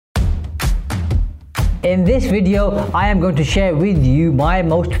In this video, I am going to share with you my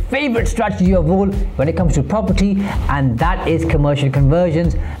most favorite strategy of all when it comes to property, and that is commercial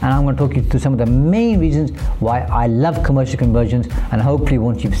conversions. And I'm going to talk you through some of the main reasons why I love commercial conversions, and hopefully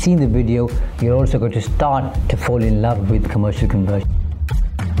once you've seen the video, you're also going to start to fall in love with commercial conversions.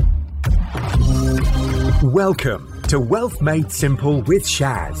 Welcome to Wealth Made Simple with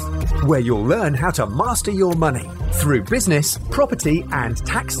Shaz, where you'll learn how to master your money through business, property, and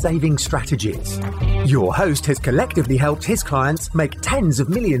tax-saving strategies. Your host has collectively helped his clients make tens of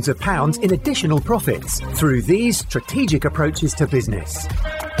millions of pounds in additional profits through these strategic approaches to business.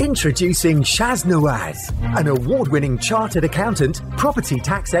 Introducing Shaz Nawaz, an award-winning chartered accountant, property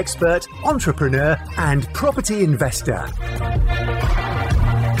tax expert, entrepreneur, and property investor.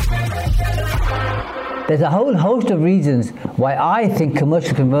 There's a whole host of reasons why I think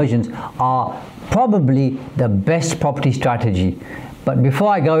commercial conversions are probably the best property strategy. But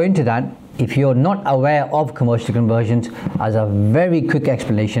before I go into that, if you're not aware of commercial conversions, as a very quick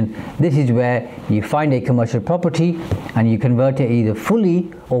explanation, this is where you find a commercial property and you convert it either fully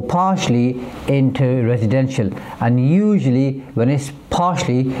or partially into residential. And usually when it's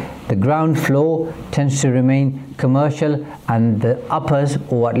partially, the ground floor tends to remain commercial and the uppers,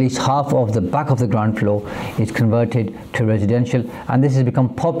 or at least half of the back of the ground floor, is converted to residential. And this has become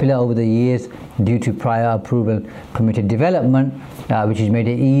popular over the years due to prior approval permitted development, which has made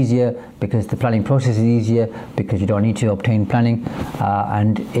it easier because the planning process is easier, because you don't need to obtain planning,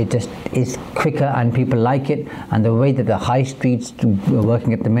 and it just is quicker and people like it. And the way that the high streets are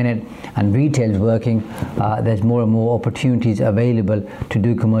working at the minute and retail is working, there's more and more opportunities available to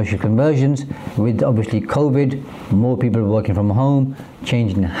do commercial conversions. With obviously COVID, more people working from home,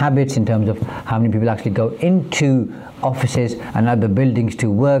 changing habits in terms of how many people actually go into offices and other buildings to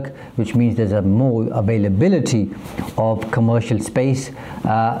work, which means there's a more availability of commercial space,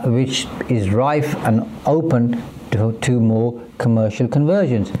 which is rife and open to more commercial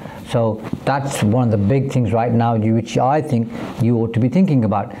conversions. So that's one of the big things right now which I think you ought to be thinking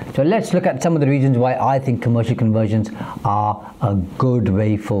about. So let's look at some of the reasons why I think commercial conversions are a good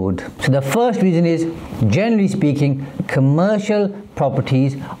way forward. So the first reason is, generally speaking, commercial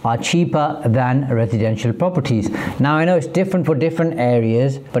properties are cheaper than residential properties. Now I know it's different for different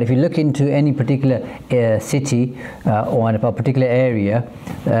areas, but if you look into any particular city or in a particular area,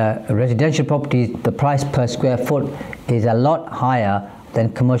 residential properties, the price per square foot is a lot higher than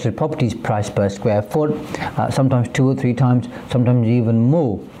commercial properties price per square foot, sometimes 2 or 3 times, sometimes even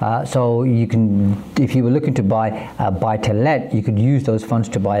more. So you can, if you were looking to buy a buy-to-let, you could use those funds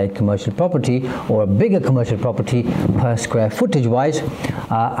to buy a commercial property or a bigger commercial property per square footage wise,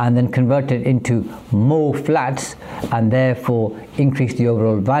 and then convert it into more flats and therefore increase the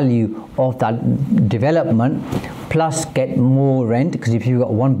overall value of that development, plus get more rent. Because if you've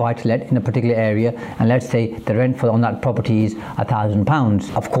got one buy-to-let in a particular area, and let's say the rent on that property is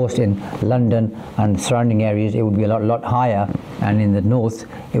 £1,000, of course in London and surrounding areas it would be a lot higher, and in the north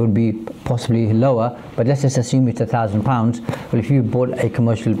it would be possibly lower, but let's just assume it's £1,000. Well, if you bought a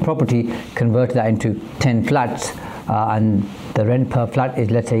commercial property, convert that into 10 flats, and the rent per flat is,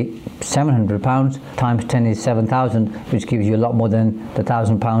 let's say, £700, times 10 is 7,000, which gives you a lot more than the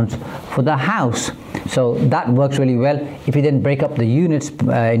 £1,000 for the house. So that works really well. If you then break up the units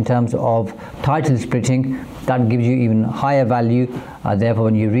in terms of title splitting, that gives you even higher value. Therefore,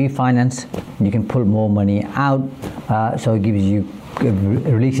 when you refinance, you can pull more money out. So it gives you,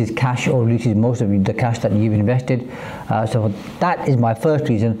 releases cash, or releases most of the cash that you've invested. So that is my first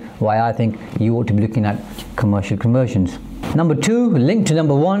reason why I think you ought to be looking at commercial conversions. Number 2, linked to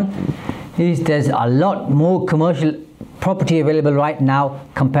number 1, is there's a lot more commercial property available right now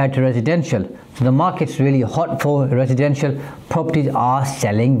compared to residential. So the market's really hot for residential. Properties are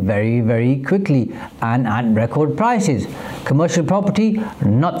selling very quickly and at record prices. Commercial property,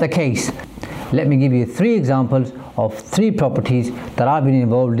 not the case. Let me give you 3 examples of 3 properties that I've been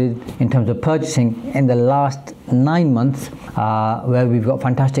involved in terms of purchasing in the last 9 months, where we've got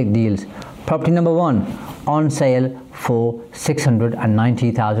fantastic deals. Property number 1, on sale for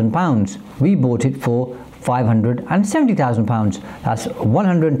 £690,000. We bought it for £570,000. That's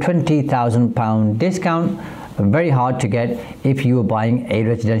 £120,000 discount. Very hard to get if you were buying a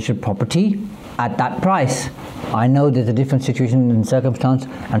residential property at that price. I know there's a different situation and circumstance,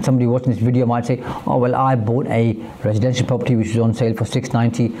 and somebody watching this video might say, oh well, I bought a residential property which was on sale for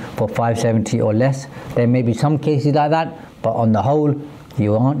 £690 for £570 or less. There may be some cases like that, but on the whole,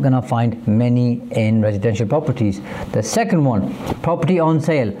 you aren't going to find many in residential properties. The second one, property on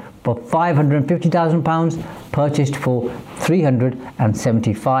sale for £550,000, purchased for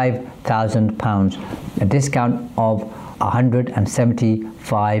 £375,000, a discount of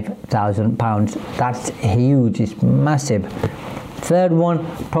 £175,000. That's huge, it's massive. Third one,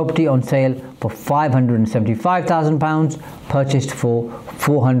 property on sale for £575,000, purchased for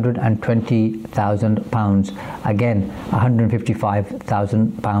 £420,000. Again,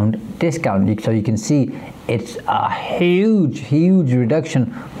 £155,000 discount. So you can see it's a huge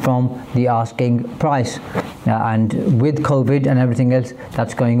reduction from the asking price. And with COVID and everything else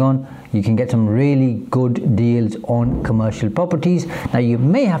that's going on, you can get some really good deals on commercial properties. Now you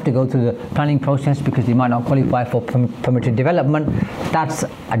may have to go through the planning process because you might not qualify for permitted development. That's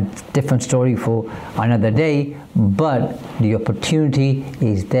a different story for another day, but the opportunity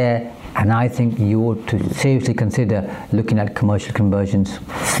is there, and I think you ought to seriously consider looking at commercial conversions.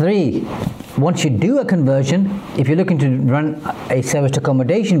 3, once you do a conversion, if you're looking to run a serviced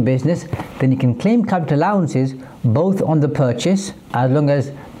accommodation business, then you can claim capital allowances both on the purchase, as long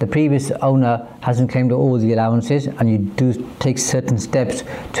as the previous owner hasn't claimed all the allowances, and you do take certain steps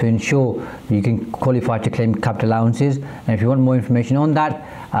to ensure you can qualify to claim capital allowances. And if you want more information on that,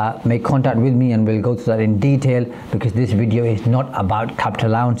 make contact with me and we'll go through that in detail, because this video is not about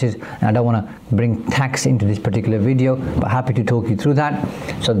capital allowances and I don't want to bring tax into this particular video, but happy to talk you through that.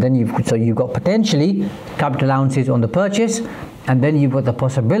 So then you've got potentially capital allowances on the purchase, and then you've got the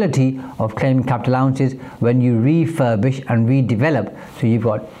possibility of claiming capital allowances when you refurbish and redevelop. So you've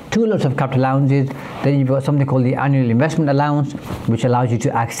got 2 lots of capital allowances. Then you've got something called the annual investment allowance, which allows you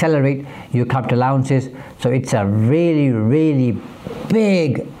to accelerate your capital allowances. So it's a really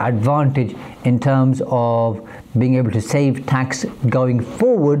big advantage in terms of being able to save tax going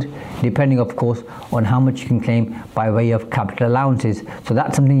forward, depending of course on how much you can claim by way of capital allowances. So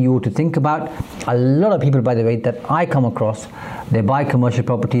that's something you ought to think about. A lot of people, by the way, that I come across, they buy commercial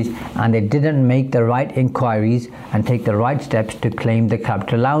properties and they didn't make the right inquiries and take the right steps to claim the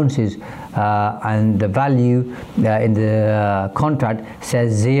capital allowances, and the value in the contract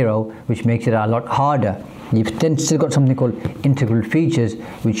says 0, which makes it a lot harder. You've then still got something called integral features,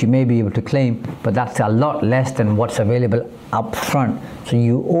 which you may be able to claim, but that's a lot less than what's available up front. So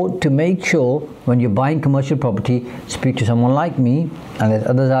you ought to make sure when you're buying commercial property, speak to someone like me, and there's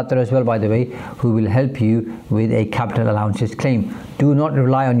others out there as well, by the way, who will help you with a capital allowances claim. Do not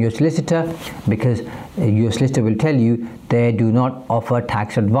rely on your solicitor, because your solicitor will tell you they do not offer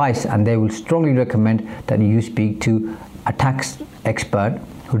tax advice, and they will strongly recommend that you speak to a tax expert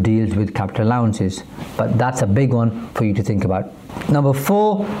who deals with capital allowances. But that's a big one for you to think about. Number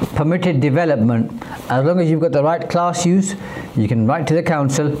 4, permitted development. As long as you've got the right class use, you can write to the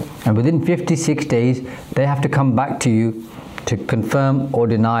council, and within 56 days they have to come back to you to confirm or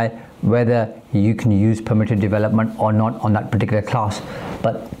deny whether you can use permitted development or not on that particular class.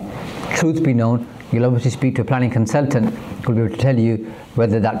 But truth be known, you'll obviously speak to a planning consultant who'll be able to tell you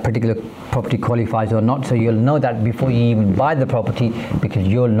whether that particular property qualifies or not. So you'll know that before you even buy the property, because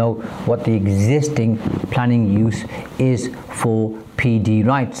you'll know what the existing planning use is for PD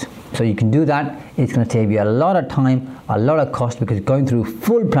rights. So you can do that. It's going to save you a lot of time, a lot of cost, because going through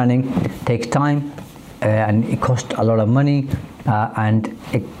full planning takes time and it costs a lot of money. And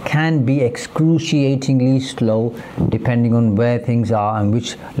it can be excruciatingly slow depending on where things are and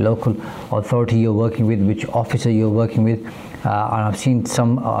which local authority you're working with, which officer you're working with. And I've seen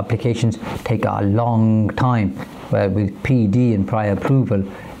some applications take a long time, where with PD and prior approval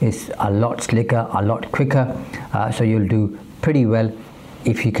it's a lot slicker, a lot quicker. So you'll do pretty well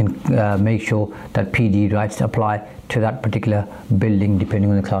if you can make sure that PD rights apply to that particular building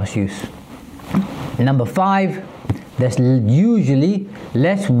depending on the class use. Number 5, there's usually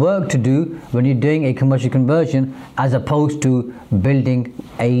less work to do when you're doing a commercial conversion as opposed to building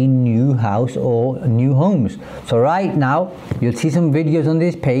a new house or new homes. So right now you'll see some videos on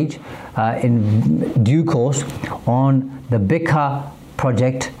this page in due course on the Bikha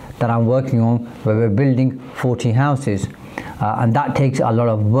project that I'm working on, where we're building 40 houses, and that takes a lot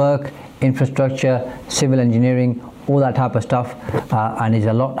of work, infrastructure, civil engineering, all that type of stuff, and is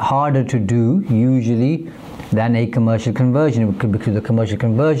a lot harder to do usually than a commercial conversion, because the commercial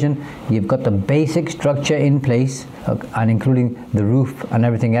conversion, you've got the basic structure in place, and including the roof and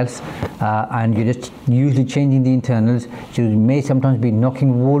everything else, and you're just usually changing the internals. So you may sometimes be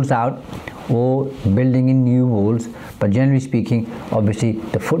knocking walls out or building in new walls, but generally speaking, obviously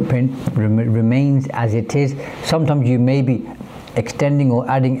the footprint remains as it is. Sometimes you may be extending or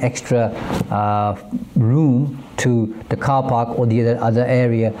adding extra room to the car park or the other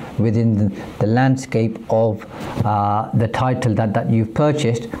area within the landscape of the title that you've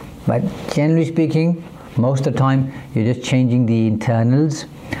purchased. But generally speaking, most of the time you're just changing the internals,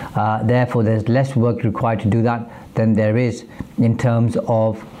 therefore there's less work required to do that than there is in terms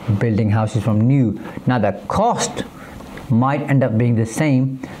of building houses from new. Now the cost might end up being the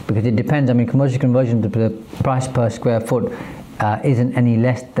same, because it depends. I mean, commercial conversion, the price per square foot isn't any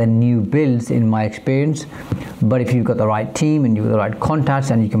less than new builds in my experience. But if you've got the right team and you've got the right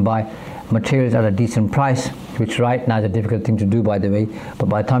contacts and you can buy materials at a decent price, which right now is a difficult thing to do, by the way, but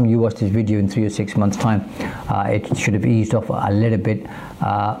by the time you watch this video in 3 or 6 months time, it should have eased off a little bit,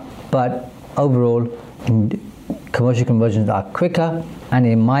 but overall commercial conversions are quicker and,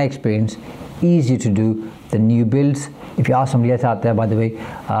 in my experience, easier to do than new builds. If you ask somebody else out there, by the way,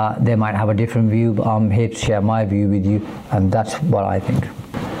 they might have a different view, but I'm here to share my view with you, and that's what I think.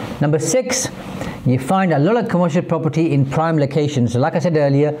 Number 6, you find a lot of commercial property in prime locations. So like I said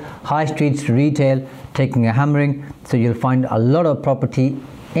earlier, high streets, retail taking a hammering, so you'll find a lot of property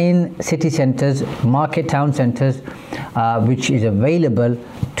in city centres, market town centres, which is available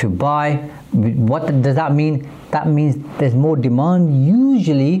to buy. What does that mean? That means there's more demand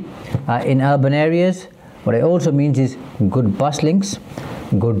usually in urban areas. What it also means is good bus links,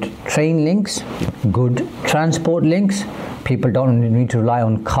 good train links, good transport links. People don't need to rely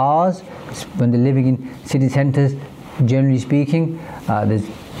on cars when they're living in city centres, generally speaking. There's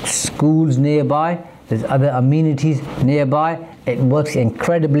schools nearby, there's other amenities nearby. It works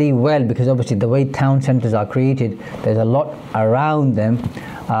incredibly well because obviously the way town centres are created, there's a lot around them,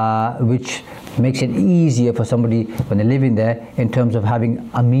 which makes it easier for somebody when they're living there in terms of having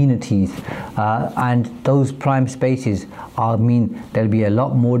amenities, and those prime spaces mean there'll be a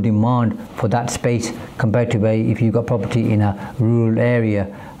lot more demand for that space compared to if you've got property in a rural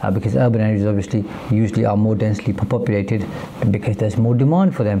area, because urban areas obviously usually are more densely populated because there's more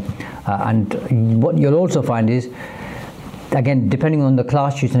demand for them. And what you'll also find is, again, depending on the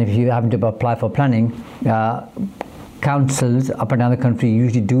class you're in, if you happen to apply for planning, councils up and down the country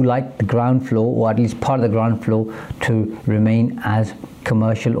usually do like the ground floor, or at least part of the ground floor, to remain as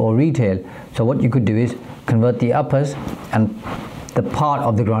commercial or retail. So what you could do is convert the uppers and the part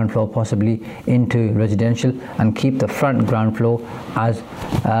of the ground floor possibly into residential, and keep the front ground floor as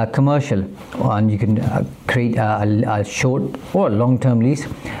commercial. And you can create a short or long-term lease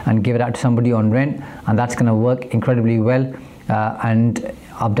and give it out to somebody on rent, and that's going to work incredibly well. And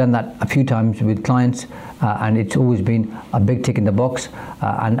I've done that a few times with clients, and it's always been a big tick in the box.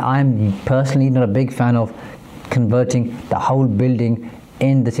 And I'm personally not a big fan of converting the whole building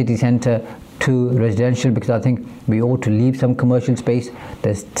in the city centre to residential, because I think we ought to leave some commercial space.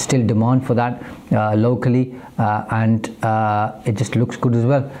 There's still demand for that locally, and it just looks good as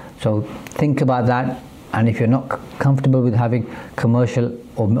well. So think about that. And if you're not comfortable with having commercial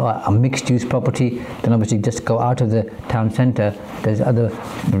or a mixed-use property, then obviously just go out of the town centre. There's other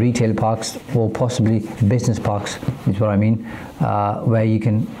retail parks, or possibly business parks, is what I mean, where you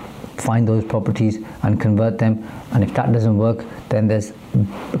can find those properties and convert them. And if that doesn't work, then there's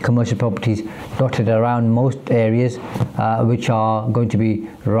commercial properties dotted around most areas, which are going to be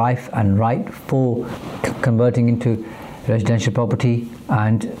rife and right for converting into residential property,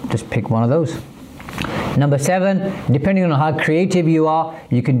 and just pick one of those. Number 7, depending on how creative you are,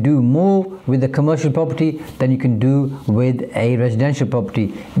 you can do more with a commercial property than you can do with a residential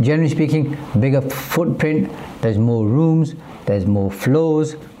property. Generally speaking, bigger footprint, there's more rooms, there's more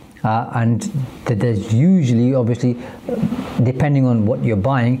floors, and there's usually, obviously, depending on what you're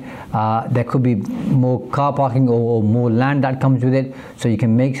buying, there could be more car parking or more land that comes with it, so you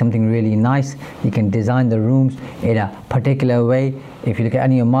can make something really nice. You can design the rooms in a particular way. If you look at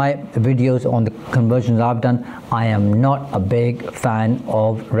any of my videos on the conversions I've done, I am not a big fan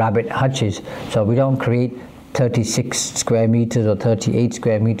of rabbit hutches. So we don't create 36 square meters or 38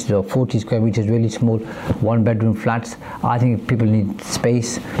 square meters or 40 square meters, really small 1-bedroom flats. I think people need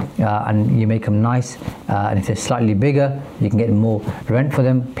space, and you make them nice, and if they're slightly bigger, you can get more rent for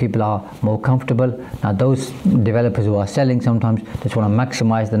them. People are more comfortable. Now those developers who are selling sometimes just want to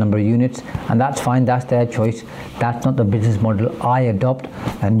maximize the number of units, and that's fine, that's their choice. That's not the business model I adopt.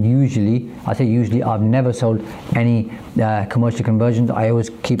 And usually, I say usually, I've never sold any commercial conversions. I always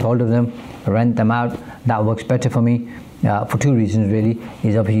keep hold of them, rent them out. That works better for me for 2 reasons really.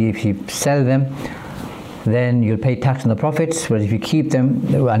 Is obviously, if you sell them, then you'll pay tax on the profits, whereas if you keep them,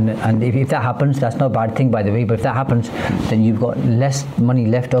 and if that happens, that's not a bad thing, by the way, but if that happens, then you've got less money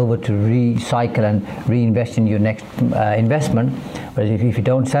left over to recycle and reinvest in your next investment. Whereas if you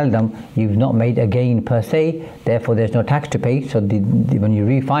don't sell them, you've not made a gain per se, therefore there's no tax to pay. So when you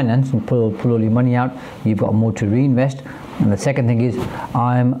refinance and pull all your money out, you've got more to reinvest. And the second thing is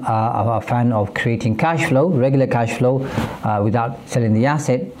I'm a fan of creating cash flow, regular cash flow, without selling the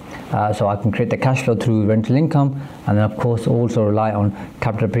asset. So I can create the cash flow through rental income, and then of course also rely on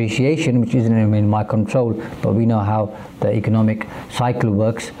capital appreciation, which isn't in my control, but we know how the economic cycle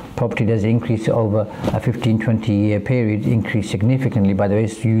works. Property does increase over a 15-20 year period, increase significantly. By the way,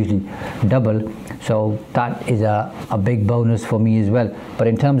 it's usually double, so that is a big bonus for me as well. But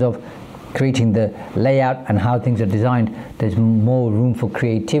in terms of creating the layout and how things are designed, there's more room for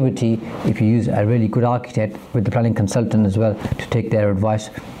creativity if you use a really good architect with the planning consultant as well to take their advice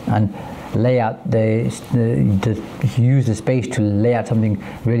and lay out use the space to lay out something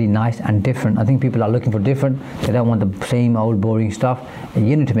really nice and different. I think people are looking for different. They don't want the same old boring stuff.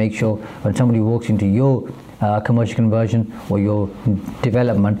 You need to make sure when somebody walks into your commercial conversion or your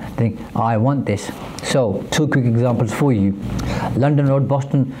development, think, I want this. So 2 quick examples for you. London Road,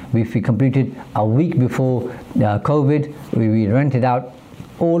 Boston, we completed a week before COVID. We rented out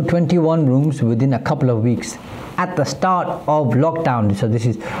all 21 rooms within a couple of weeks at the start of lockdown. So this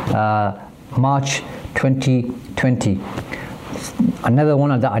is March 2020. Another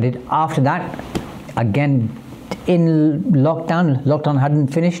one that I did after that, again in lockdown hadn't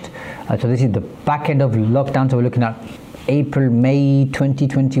finished, so this is the back end of lockdown, so we're looking at April, May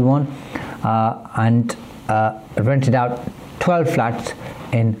 2021, and rented out 12 flats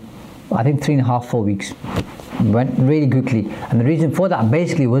in I think 3.5-4 weeks. Went really quickly, and the reason for that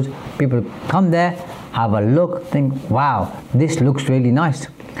basically was people come there, have a look, think, wow, this looks really nice.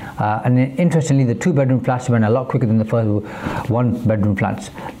 And interestingly, the 2-bedroom flats went a lot quicker than the first 1-bedroom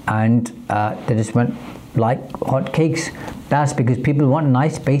flats, and they just went like hot cakes. That's because people want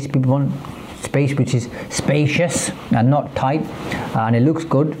nice space, people want space which is spacious and not tight, and it looks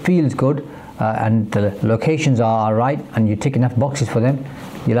good, feels good, and the locations are right, and you tick enough boxes for them.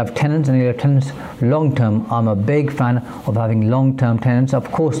 You'll have tenants, and you'll have tenants long term. I'm a big fan of having long term tenants.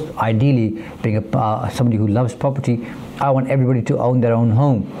 Of course, ideally, being somebody who loves property, I want everybody to own their own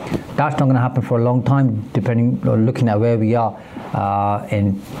home. That's not going to happen for a long time, depending on looking at where we are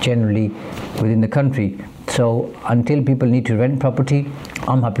in generally within the country. So until people need to rent property,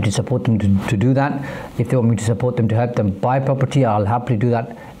 I'm happy to support them to do that. If they want me to support them to help them buy property, I'll happily do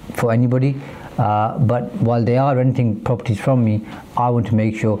that for anybody. But while they are renting properties from me, I want to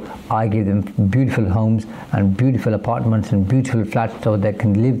make sure I give them beautiful homes and beautiful apartments and beautiful flats so they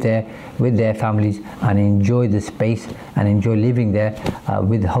can live there with their families and enjoy the space and enjoy living there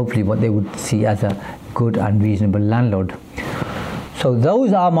with hopefully what they would see as a good and reasonable landlord. So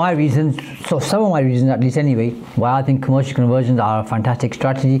those are my reasons, so some of my reasons at least anyway, why I think commercial conversions are a fantastic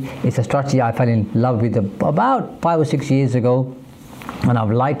strategy. It's a strategy I fell in love with about 5 or 6 years ago, and I've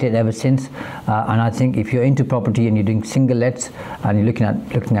liked it ever since. And I think if you're into property and you're doing single lets and you're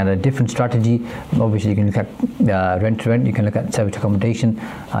looking at a different strategy, obviously you can look at rent to rent, you can look at service accommodation,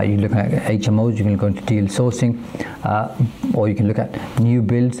 you can look at HMOs, you can go into deal sourcing, or you can look at new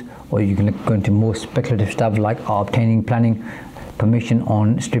builds, or you can go into more speculative stuff like obtaining planning permission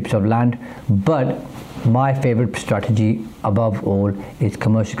on strips of land. But my favorite strategy above all is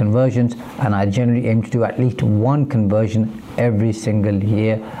commercial conversions, and I generally aim to do at least one conversion every single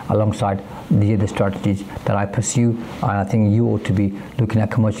year alongside the other strategies that I pursue. And I think you ought to be looking at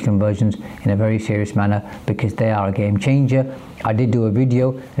commercial conversions in a very serious manner because they are a game changer. I did do a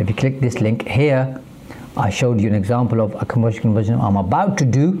video. If you click this link here, I showed you an example of a commercial conversion I'm about to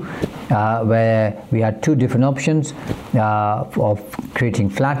do, where we had 2 different options of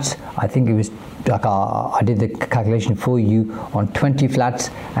creating flats. I think it was like I did the calculation for you on 20 flats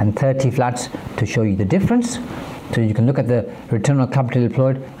and 30 flats to show you the difference. So you can look at the return on capital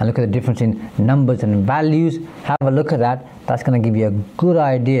employed and look at the difference in numbers and values. Have a look at that. That's going to give you a good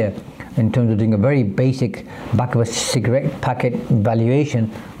idea in terms of doing a very basic back of a cigarette packet valuation,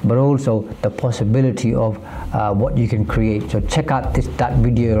 but also the possibility of what you can create. So check out that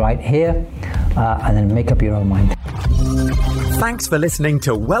video right here and then make up your own mind. Thanks for listening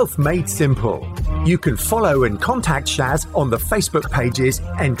to Wealth Made Simple. You can follow and contact Shaz on the Facebook pages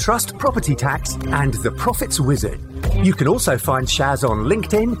Entrust Property Tax and The Profits Wizard. You can also find Shaz on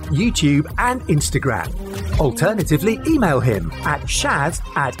LinkedIn, YouTube and Instagram. Alternatively, email him at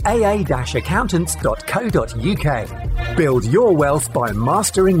shaz@aa-accountants.co.uk. Build your wealth by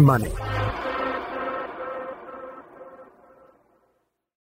mastering money.